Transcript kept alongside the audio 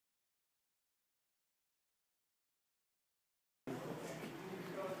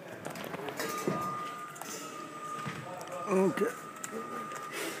Okay.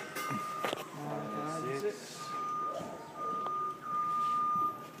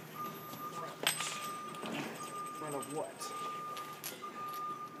 Front of what?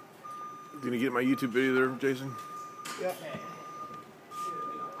 Gonna get my YouTube video there, Jason? Yep.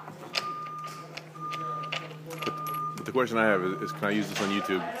 But the question I have is can I use this on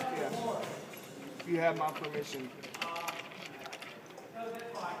YouTube? Yes. You have my permission.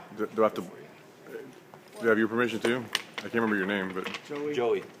 Do I have to? Do I have your permission too? I can't remember your name, but Joey.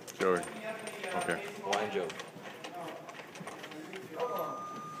 Joey. Joey. Okay. Wine Joe.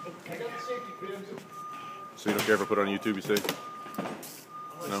 So you don't care if I put it on YouTube, you say?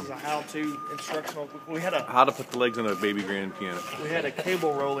 This is a how-to instructional. We had How to put the legs on a baby grand piano. a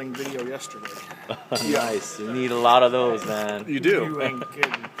cable rolling video yesterday. Nice. You need a lot of those, man. You do. You ain't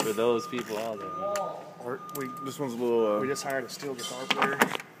kidding. For those people out there. This one's a little. We just hired a steel guitar player,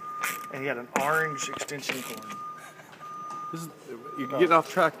 and he had an orange extension cord. You're getting off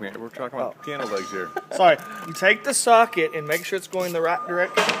track, man. We're talking about piano legs here. Sorry. You take the socket and make sure it's going the right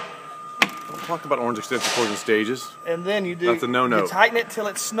direction, We're talking about orange extension cords and stages. and then you do. That's a no-no. You tighten it till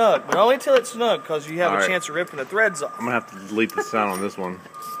it's snug, but only till it's snug, because you have All a right. chance of ripping the threads off. I'm gonna have to delete the sound on this one.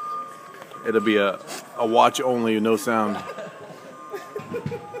 It'll be a watch only, no sound.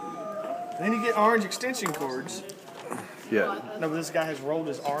 Then you get orange extension cords. Yeah. No, but this guy has rolled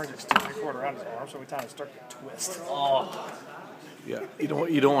his orange extension cord around his arm, so every time it starts to twist. Oh. Yeah. You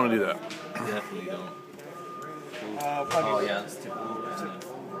don't want to do that. Definitely don't. Oh Yeah, it's tip over.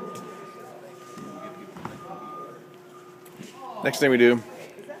 Next thing we do,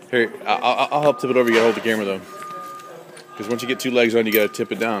 here, I'll help tip it over. You gotta hold the camera though, because once you get two legs on, you gotta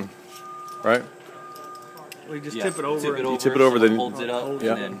tip it down, right? We just tip it over. Tip it over. tip it over, someone then- holds it up,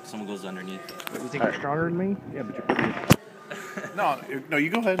 Yeah. and then someone goes underneath. You think you're stronger than me? Yeah, but you're. No, you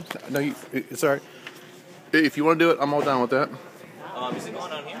go ahead. No, it's all right. If you want to do it, I'm all down with that. Is it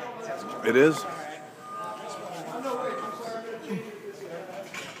going on here? It is.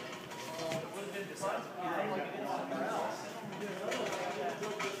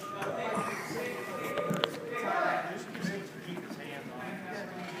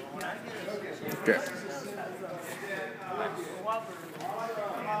 Okay.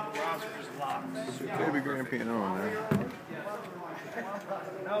 Baby grand piano on there.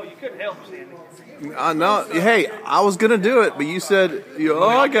 No, you couldn't help, Sandy. No, hey, I was gonna do it, but you said, "Oh,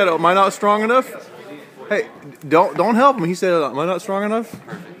 I got it. Am I not strong enough?" Hey, don't help him. He said, "Am I not strong enough?"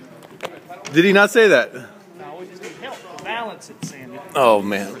 Did he not say that? No, we just need help to balance it, Sandy. Oh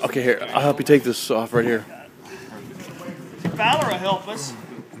man. Okay, here. I'll help you take this off right here. Fowler will help us.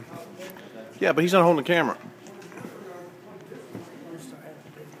 Yeah, but he's not holding the camera.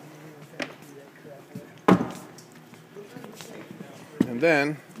 And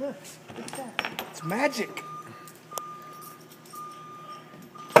then, Look, it's magic.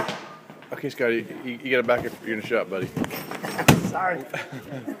 okay, Scotty, you got to back up. You're in the shop, buddy. Sorry.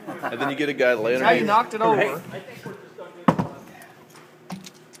 And then you get a guy laying Now you underneath. knocked it over.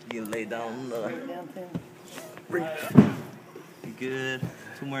 You lay down the. You good?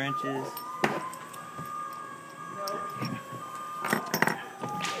 2 more inches.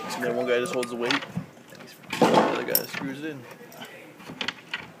 And then one guy just holds the weight. The other guy screws it in.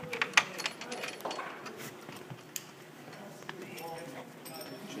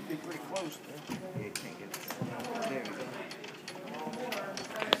 Should be pretty close there. Yeah, you can't get it. There we go.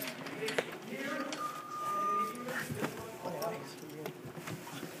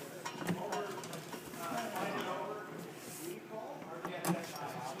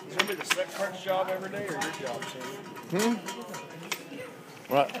 Is it gonna be the secretary's job every day or your job, Sandy?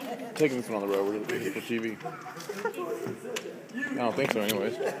 Right, taking this one on the road. We're going to do it for TV. I don't think so,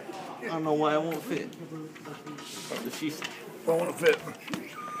 anyways. I don't know why it won't fit. She's. Don't want to fit.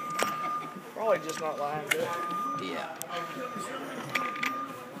 Probably just not lined up. Yeah.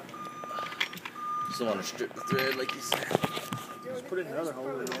 Just don't want to strip the thread like you said. Just put it in another hole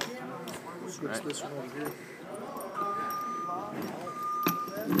in there. Switch Right. this one over here.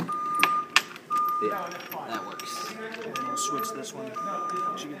 Yeah, that works. And then we'll switch this one.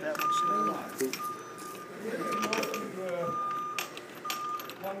 Once you get that one snug.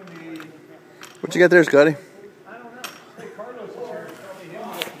 What you got there, Scotty?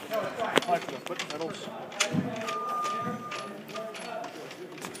 Like the foot pedals.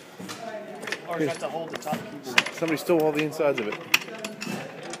 Or you have to hold the top keyboard. Somebody stole all the insides of it.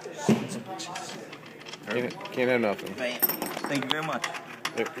 Can't have nothing. Bam. Thank you very much.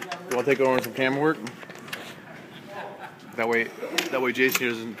 Hey, you want to take over on some camera work? That way Jason here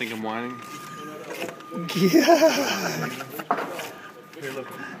doesn't think I'm whining. Yeah. Here, look.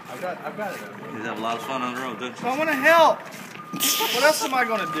 I've got it. You have a lot of fun on the road, don't you? I want to help. What else am I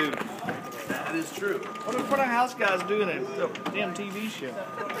going to do? That is true. What are front of house guys doing a damn TV show?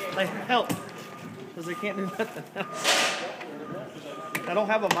 They help. Because they can't do nothing else. I don't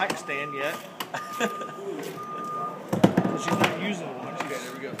have a mic stand yet. She's not using one. Okay,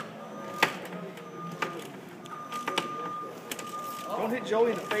 there we go. Don't hit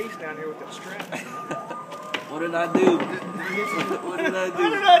Joey in the face down here with that strap. What did I do? What did I do? What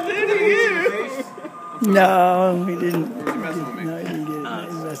did I do to you? No, he didn't. Or was he messing with me? No, he didn't get it.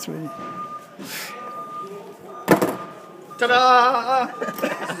 He messed with you. Ta-da!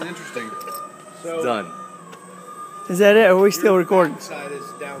 This is interesting. So, Done. Is that it? Or are we still recording? Side is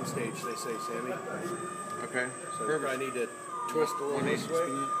downstage, they say, Sammy. okay. So you probably need to twist a little this way.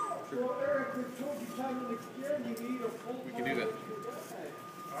 We can do that.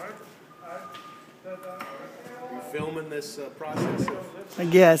 You filming this process of I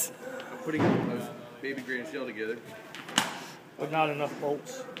guess. Putting a baby grand shell together. But not enough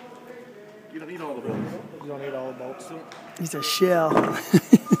bolts. You don't need all the bolts. You don't need all the bolts. He's a shell.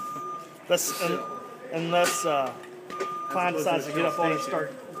 Unless Klein decides to get up on and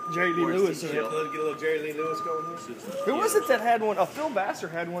start Jerry Lee Lewis. get a little Jerry Lee Lewis going here. Who was it that had one? Phil Vassar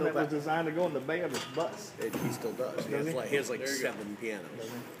had one that was designed to go in the bay of his bus. He still does. He has like 7 pianos.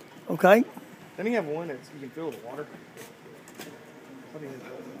 Okay. Then he have one that you can fill with water. What do you think?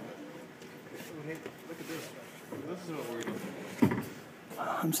 Look at this. This is what we're doing.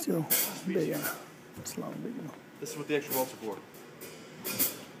 I'm still big. It's long, big one. This is what the extra bolts are for.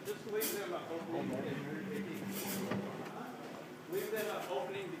 Leave them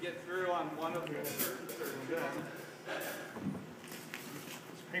opening to get through on one of the certain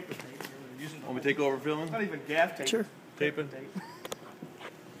It's paper tape. You're using Want me to take over filming? not even gaff tape. Sure. Taping?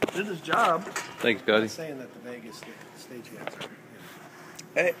 Did his job. Thanks, Scotty. Saying that the Vegas stagehands are.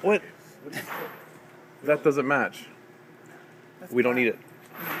 Hey, what? That doesn't match. We don't need it.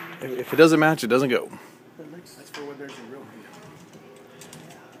 If it doesn't match, it doesn't go. That's for when there's a real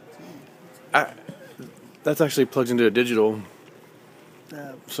piano. That's actually plugged into a digital.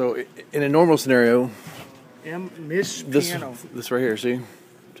 Uh, So in a normal scenario, Miss this Piano. right here, see?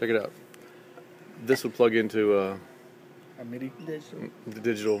 Check it out. This would plug into A MIDI. the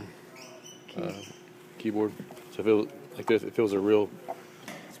digital keyboard. So if it was like this, if it was a real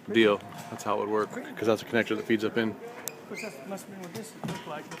deal, that's how it would work. Because that's a connector that feeds up in. Of course, that must be what this looked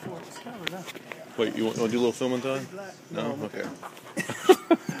like before it was covered, huh? Wait, you want to do a little filming time? No? Okay.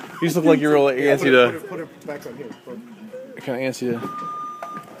 You just look like you're real antsy to... Put it back on here. Kind of antsy to...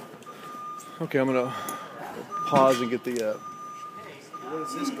 Okay, I'm going to pause and get the... What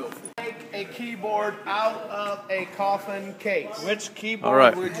does this go for? Take a keyboard out of a coffin case. Which keyboard All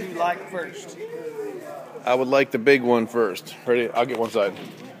right. would you like first? I would like the big one first. Ready? I'll get one side.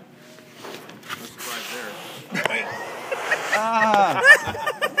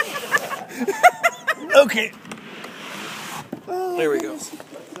 okay. There we go.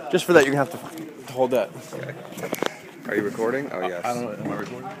 Just for that, you're going to have to hold that. Are you recording? Oh, yes. I don't know. Am I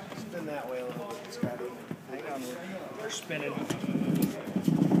recording? Spin that way a little bit, Scotty. Hang on, we're spinning. What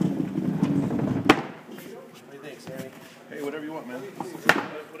do you think, Sammy? Hey, whatever you want, man.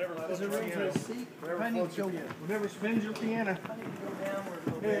 Is there room for a seat? Whatever spins your piano.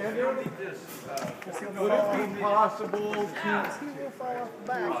 Hey, I don't need this. Would it be possible to...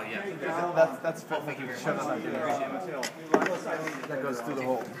 Oh, yeah. That's what we can shut us out. That goes through the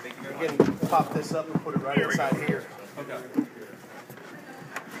hole. Again, pop this up and put it right inside here. Okay.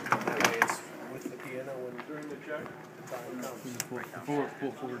 That way it's with the piano when during the check.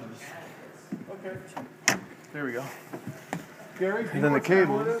 Pull forward to this. Okay. There we go. Gary, and then the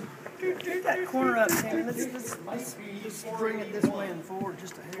cable. Get that corner up, Sammy. Let's bring it this way and forward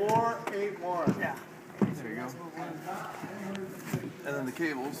just a hair. 481. Yeah. There you go. And then the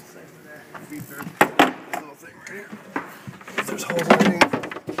cables. Feed through this little thing right here. There's holes underneath.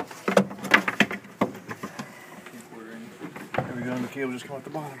 There we go, and the cable just come out the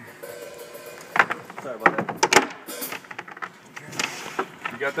bottom. Sorry about that.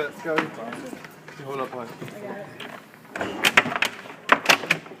 You got that, Scotty? You hold up high.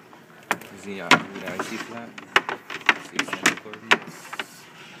 Is the IC flat? See if it's recording.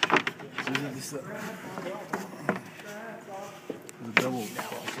 The double.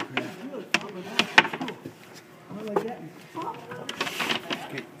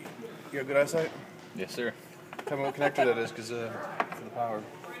 Okay, you got good eyesight? Yes, sir. Tell me what connector that is, because for the power.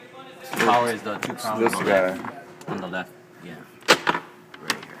 Power is the 2 pounds This on the guy. left. On the left, yeah.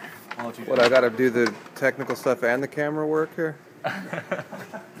 Right here. I'll let you What, I gotta do the technical stuff and the camera work here?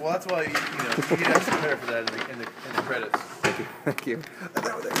 Well, that's why you get extra credit for that in the credits. Thank you. Thank you.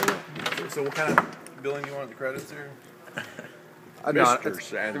 So what kind of billing you want the credits there? Mr.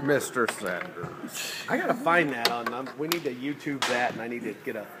 Sanders. Mr. Sanders. I gotta find that on. We need to YouTube that, and I need to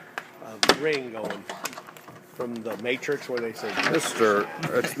get a ring going from the Matrix where they say. It's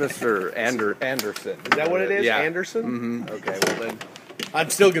Mr. Anderson. Is that what it is? Yeah. Anderson. Mm-hmm. Okay. Well then, I'm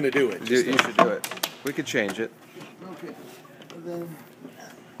still gonna do it. You should do it. We could change it. Okay. And then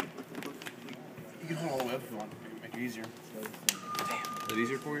you can hold all the way up if you want. Make it easier. Is it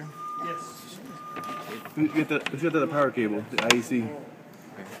easier for you? Yes. Let's get the power cable, the IEC.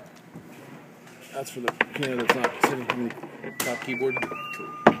 That's for the piano that's not sitting from the top keyboard.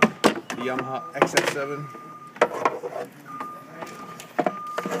 The Yamaha XF7.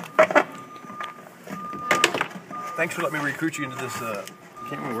 Thanks for letting me recruit you into this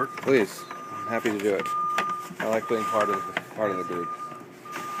camera work. Please. I'm happy to do it. I like being part of the group.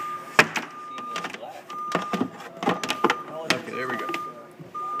 Okay, there we go.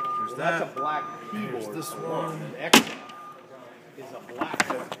 There's That's that. a black keyboard. There's this one. X is a black.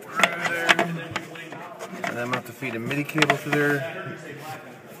 Right there. And then I'm going to have to feed a MIDI cable through there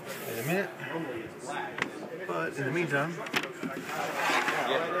in a minute. But in the meantime,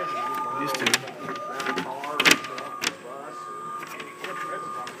 these two.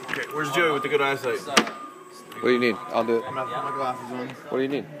 Okay, where's Joey with the good eyesight? What do you need? I'll do it. I'm going to put my glasses on. What do you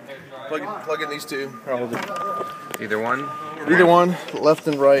need? Plug in these two. Here, I'll hold it. Either one? Either one, left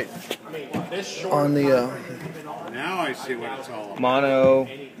and right. On the Now I see what it's all about. Mono,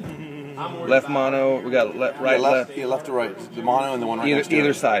 left mono. We got right, left. Yeah, left to right. The mono and the one right next to Either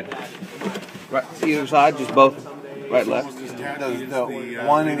it. side. Right, either side, just both. Right, left. The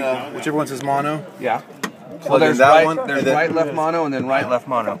one in whichever one says mono. Yeah. Plug Well, in there's that right, one. there's and then- right, left mono, and then right, left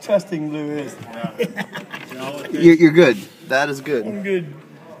mono. Testing blue is. You're good. That is good. I'm good.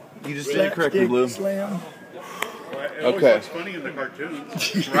 You just did it correctly, Blue. It always Okay. looks funny in the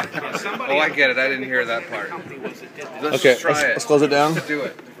cartoons. Oh, I get it. I didn't hear that part. Let's Okay, try it. let's close it down. Let's do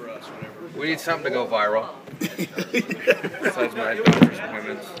it. We need something to go viral. Besides my doctor's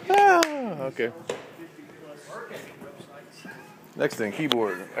appointments. Okay. Next thing,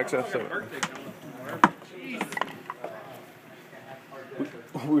 keyboard, XF7.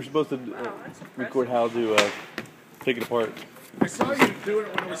 We were supposed to record how to take it apart. I saw you doing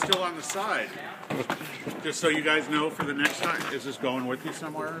it when it was still on the side. Just so you guys know for the next time. Is this going with you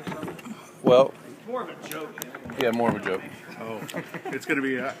somewhere or something? Well, More of a joke. yeah, more of a joke. Oh, it's going to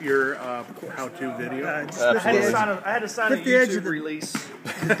be your how-to video? Just lift I the had to edge, sign a Lift the edge YouTube of the- release.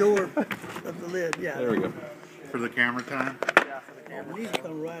 the door of the lid. Yeah. There we go. For the camera time? It needs to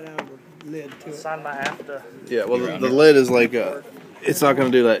come right out of the lid to it. Sign my after. Yeah, well, the lid is like, it's not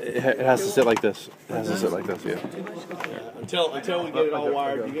going to do that. It has to sit like this. It has to sit like this, yeah. Until we get it all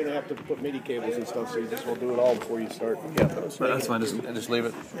wired, you're gonna have to put MIDI cables and stuff. So you just will do it all before you start. Yeah, that's fine. Just leave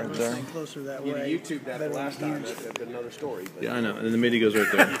it right there. Closer that You way. YouTube that the last time. That's another story. But Yeah, I know. And then the MIDI goes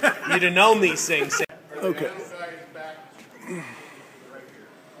right there. you'd have known these things. Okay.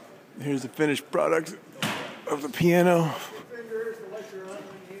 Here's the finished product of the piano.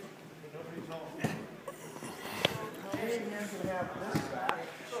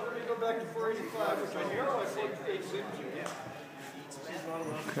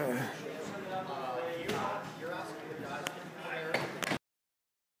 Okay.